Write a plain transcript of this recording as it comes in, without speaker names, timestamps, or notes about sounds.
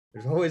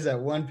There's always that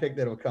one pick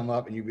that'll come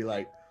up and you'll be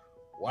like,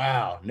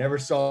 wow, never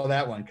saw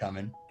that one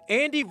coming.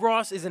 Andy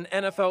Ross is an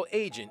NFL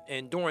agent,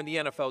 and during the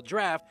NFL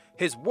draft,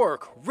 his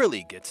work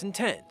really gets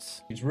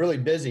intense. It's really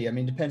busy. I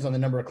mean, it depends on the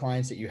number of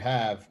clients that you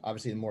have.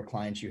 Obviously, the more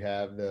clients you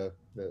have, the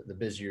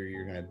busier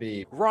you're going to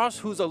be. Ross,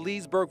 who's a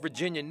Leesburg,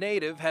 Virginia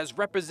native, has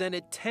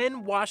represented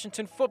 10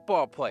 Washington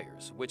football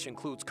players, which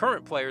includes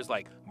current players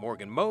like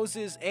Morgan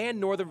Moses and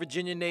Northern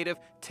Virginia native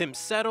Tim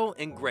Settle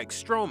and Greg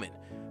Stroman.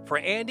 For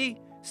Andy,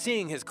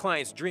 seeing his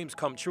clients' dreams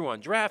come true on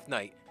draft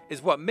night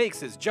is what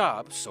makes his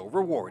job so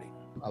rewarding.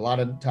 A lot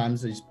of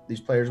times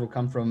these players will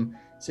come from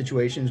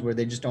situations where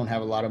they just don't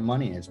have a lot of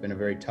money, and it's been a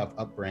very tough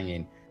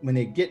upbringing. When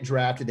they get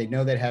drafted, they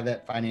know they have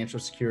that financial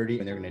security,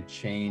 and they're going to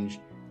change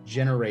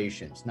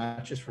generations,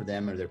 not just for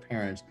them or their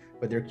parents,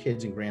 but their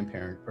kids and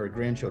grandparents or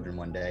grandchildren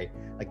one day.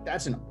 Like,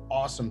 that's an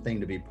awesome thing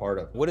to be part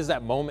of. What is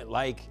that moment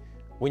like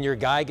when your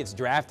guy gets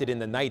drafted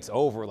and the night's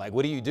over? Like,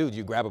 what do? Do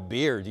you grab a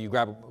beer? Do you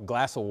grab a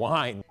glass of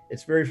wine?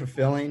 It's very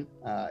fulfilling.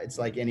 It's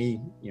like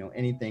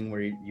anything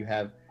where you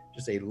have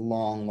just a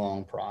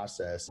long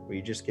process where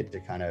you just get to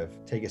kind of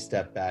take a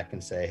step back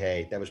and say,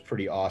 hey, that was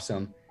pretty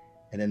awesome.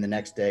 And then the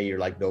next day you're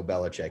like Bill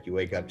Belichick. You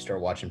wake up, you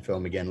start watching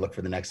film again, look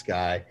for the next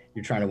guy.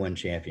 You're trying to win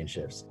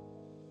championships.